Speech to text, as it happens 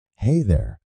Hey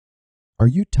there. Are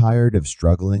you tired of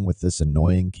struggling with this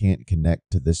annoying can't connect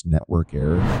to this network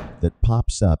error that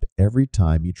pops up every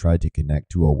time you try to connect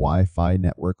to a Wi-Fi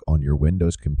network on your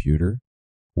Windows computer?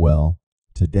 Well,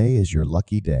 today is your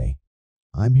lucky day.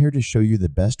 I'm here to show you the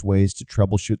best ways to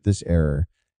troubleshoot this error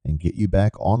and get you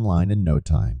back online in no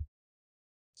time.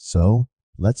 So,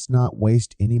 let's not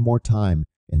waste any more time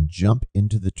and jump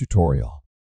into the tutorial.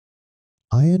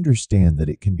 I understand that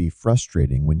it can be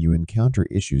frustrating when you encounter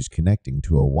issues connecting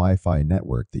to a Wi-Fi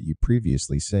network that you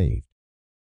previously saved.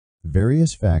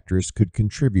 Various factors could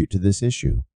contribute to this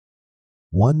issue.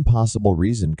 One possible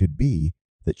reason could be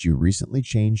that you recently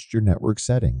changed your network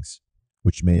settings,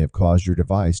 which may have caused your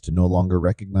device to no longer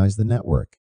recognize the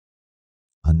network.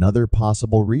 Another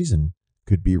possible reason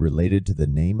could be related to the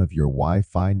name of your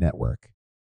Wi-Fi network.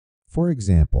 For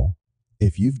example,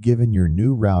 if you've given your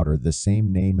new router the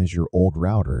same name as your old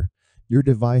router, your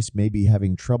device may be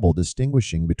having trouble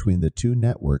distinguishing between the two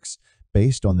networks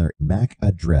based on their MAC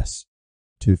address.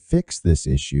 To fix this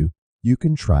issue, you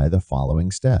can try the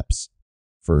following steps.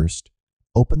 First,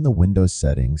 open the Windows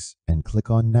settings and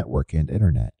click on Network and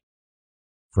Internet.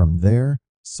 From there,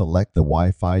 select the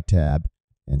Wi-Fi tab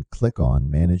and click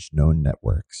on Manage Known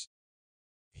Networks.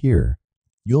 Here,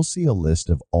 you'll see a list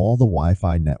of all the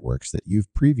Wi-Fi networks that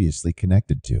you've previously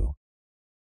connected to.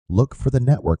 Look for the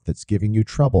network that's giving you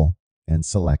trouble and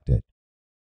select it.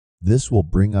 This will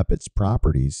bring up its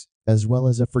properties as well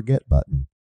as a Forget button.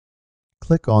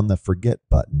 Click on the Forget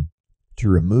button to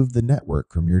remove the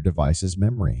network from your device's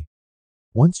memory.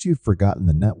 Once you've forgotten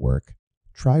the network,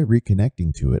 try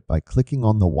reconnecting to it by clicking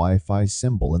on the Wi-Fi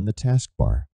symbol in the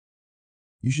taskbar.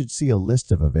 You should see a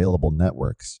list of available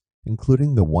networks,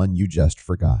 including the one you just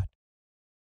forgot.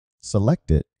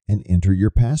 Select it and enter your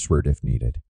password if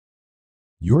needed.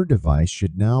 Your device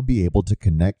should now be able to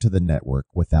connect to the network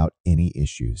without any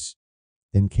issues.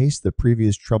 In case the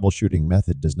previous troubleshooting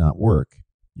method does not work,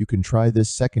 you can try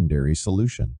this secondary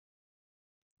solution.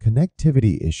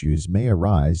 Connectivity issues may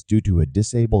arise due to a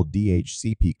disabled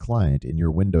DHCP client in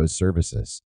your Windows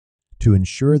services. To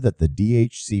ensure that the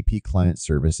DHCP client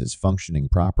service is functioning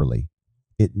properly,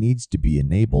 it needs to be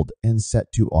enabled and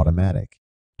set to automatic.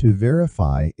 To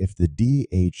verify if the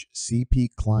DHCP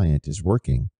client is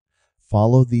working,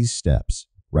 follow these steps.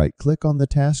 Right-click on the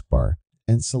taskbar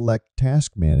and select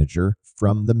Task Manager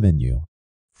from the menu.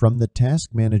 From the Task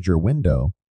Manager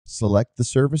window, select the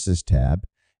Services tab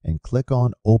and click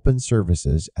on Open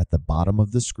Services at the bottom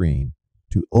of the screen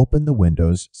to open the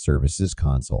Windows Services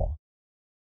console.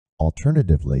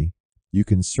 Alternatively, you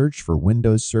can search for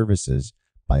Windows Services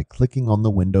by clicking on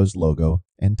the Windows logo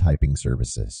and typing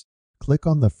Services. Click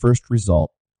on the first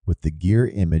result with the gear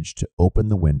image to open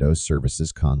the Windows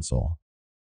Services console.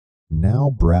 Now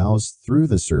browse through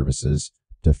the services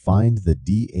to find the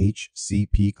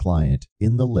DHCP client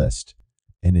in the list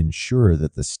and ensure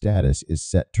that the status is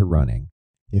set to running.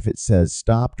 If it says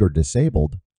stopped or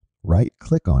disabled,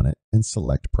 right-click on it and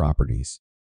select Properties.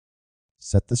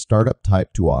 Set the startup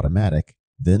type to automatic,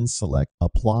 then select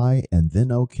Apply and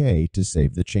then OK to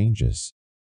save the changes.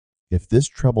 If this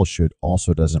troubleshoot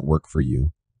also doesn't work for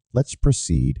you, let's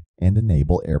proceed and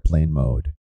enable airplane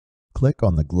mode. Click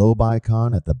on the globe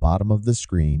icon at the bottom of the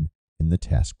screen in the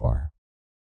taskbar.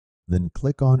 Then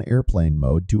click on airplane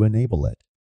mode to enable it.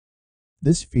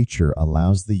 This feature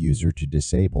allows the user to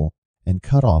disable and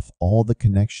cut off all the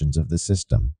connections of the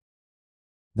system.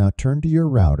 Now turn to your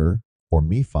router or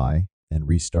MiFi and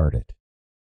restart it.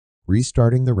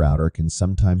 Restarting the router can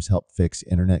sometimes help fix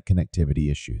internet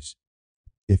connectivity issues.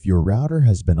 If your router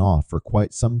has been off for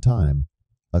quite some time,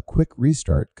 a quick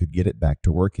restart could get it back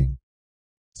to working.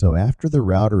 So after the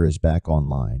router is back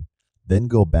online, then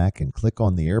go back and click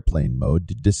on the airplane mode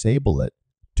to disable it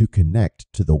to connect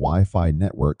to the Wi-Fi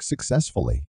network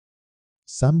successfully.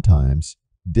 Sometimes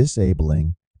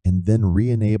disabling and then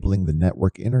re-enabling the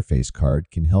network interface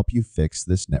card can help you fix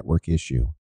this network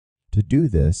issue. To do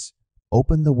this,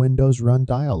 open the Windows Run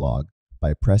dialog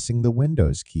by pressing the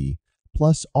Windows key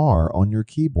plus R on your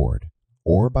keyboard,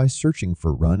 or by searching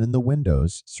for Run in the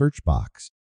Windows search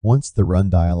box. Once the Run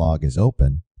dialog is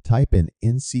open, type in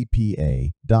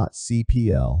ncpa.cpl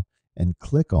and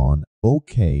click on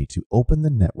OK to open the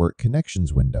Network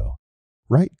Connections window.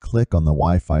 Right-click on the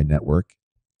Wi-Fi network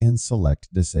and select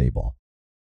Disable.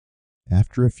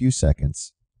 After a few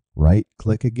seconds,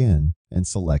 right-click again and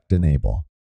select Enable.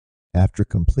 After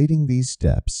completing these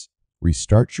steps,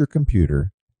 restart your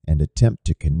computer and attempt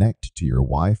to connect to your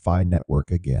Wi-Fi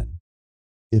network again.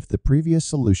 If the previous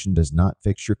solution does not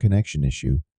fix your connection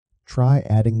issue, try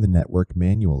adding the network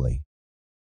manually.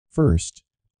 First,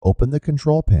 open the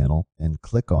control panel and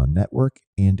click on Network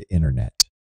and Internet.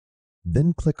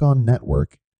 Then click on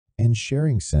Network and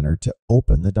Sharing Center to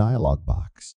open the dialog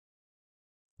box.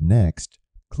 Next,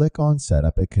 click on Set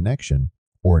up a connection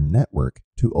or network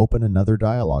to open another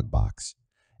dialog box,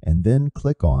 and then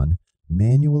click on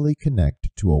Manually connect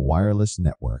to a wireless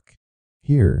network.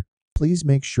 Here, please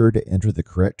make sure to enter the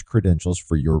correct credentials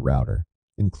for your router,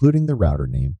 including the router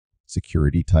name,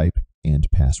 security type, and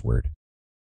password.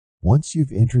 Once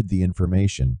you've entered the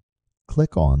information,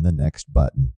 click on the Next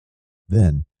button.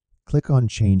 Then, click on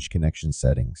Change Connection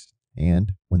Settings,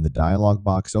 and when the dialog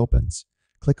box opens,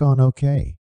 click on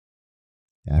OK.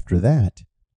 After that,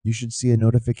 you should see a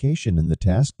notification in the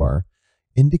taskbar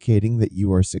indicating that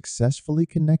you are successfully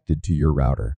connected to your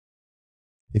router.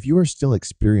 If you are still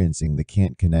experiencing the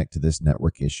can't connect to this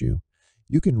network issue,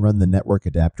 you can run the Network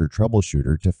Adapter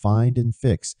Troubleshooter to find and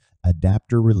fix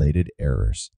adapter-related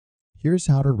errors. Here's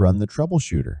how to run the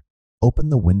Troubleshooter. Open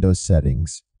the Windows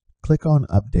settings, click on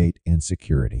Update and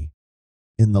Security.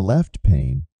 In the left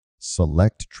pane,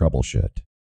 select Troubleshoot.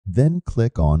 Then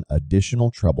click on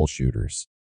Additional Troubleshooters.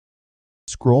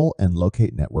 Scroll and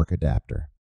locate Network Adapter.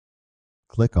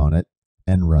 Click on it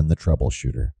and run the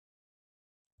Troubleshooter.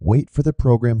 Wait for the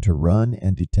program to run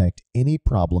and detect any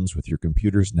problems with your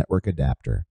computer's network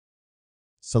adapter.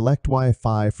 Select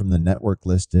Wi-Fi from the network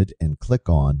listed and click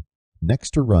on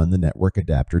Next to run the network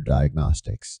adapter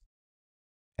diagnostics.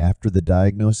 After the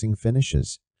diagnosing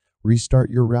finishes,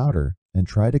 restart your router and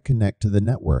try to connect to the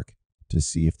network to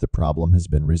see if the problem has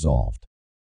been resolved.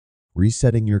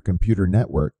 Resetting your computer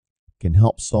network can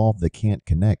help solve the can't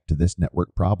connect to this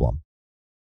network problem.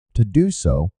 To do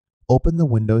so, open the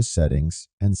Windows settings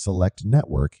and select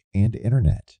Network and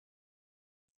Internet.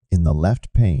 In the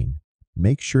left pane,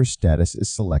 make sure Status is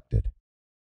selected.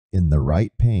 In the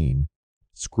right pane,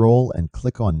 scroll and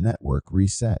click on Network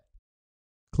Reset.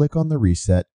 Click on the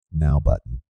Reset Now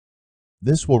button.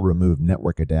 This will remove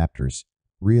network adapters,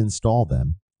 reinstall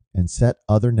them, and set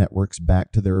other networks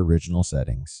back to their original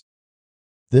settings.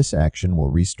 This action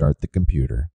will restart the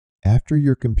computer. After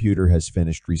your computer has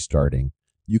finished restarting,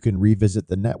 you can revisit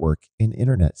the network in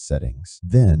Internet settings.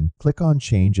 Then, click on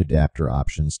Change Adapter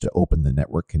Options to open the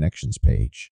Network Connections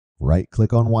page.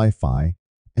 Right-click on Wi-Fi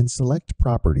and select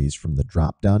Properties from the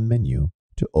drop-down menu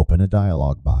to open a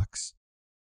dialog box.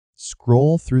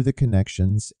 Scroll through the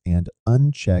connections and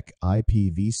uncheck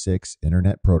IPv6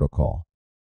 Internet Protocol.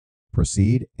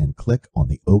 Proceed and click on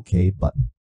the OK button.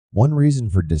 One reason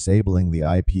for disabling the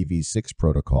IPv6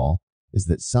 protocol is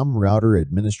that some router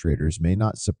administrators may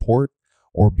not support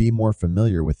or be more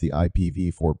familiar with the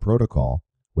IPv4 protocol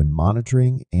when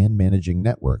monitoring and managing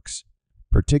networks,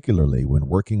 particularly when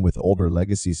working with older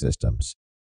legacy systems.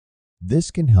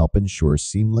 This can help ensure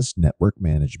seamless network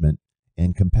management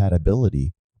and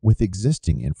compatibility with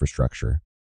existing infrastructure.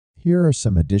 Here are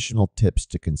some additional tips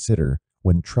to consider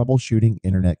when troubleshooting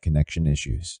internet connection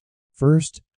issues.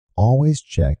 First, always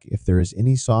check if there is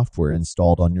any software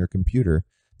installed on your computer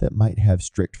that might have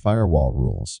strict firewall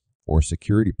rules or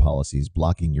security policies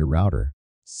blocking your router.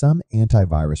 Some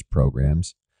antivirus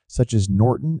programs, such as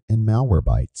Norton and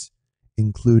Malwarebytes,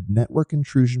 include network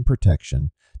intrusion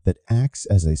protection that acts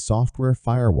as a software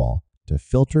firewall to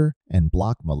filter and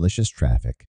block malicious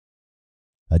traffic.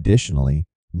 Additionally,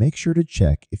 make sure to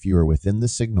check if you are within the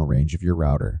signal range of your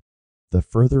router. The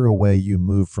further away you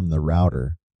move from the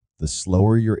router, the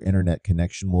slower your internet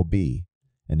connection will be,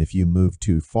 and if you move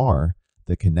too far,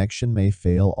 the connection may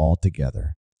fail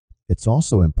altogether. It's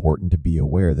also important to be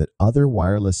aware that other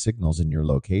wireless signals in your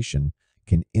location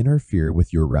can interfere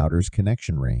with your router's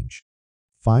connection range.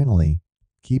 Finally,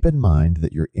 keep in mind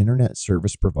that your internet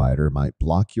service provider might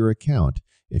block your account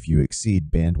if you exceed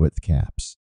bandwidth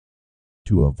caps.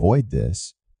 To avoid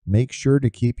this, make sure to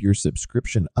keep your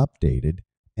subscription updated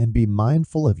and be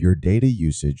mindful of your data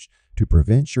usage to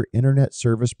prevent your internet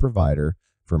service provider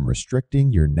from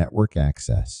restricting your network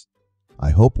access. I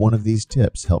hope one of these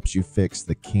tips helps you fix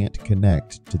the can't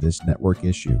connect to this network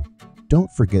issue.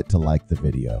 Don't forget to like the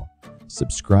video,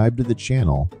 subscribe to the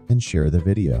channel, and share the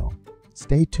video.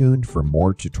 Stay tuned for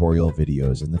more tutorial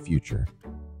videos in the future.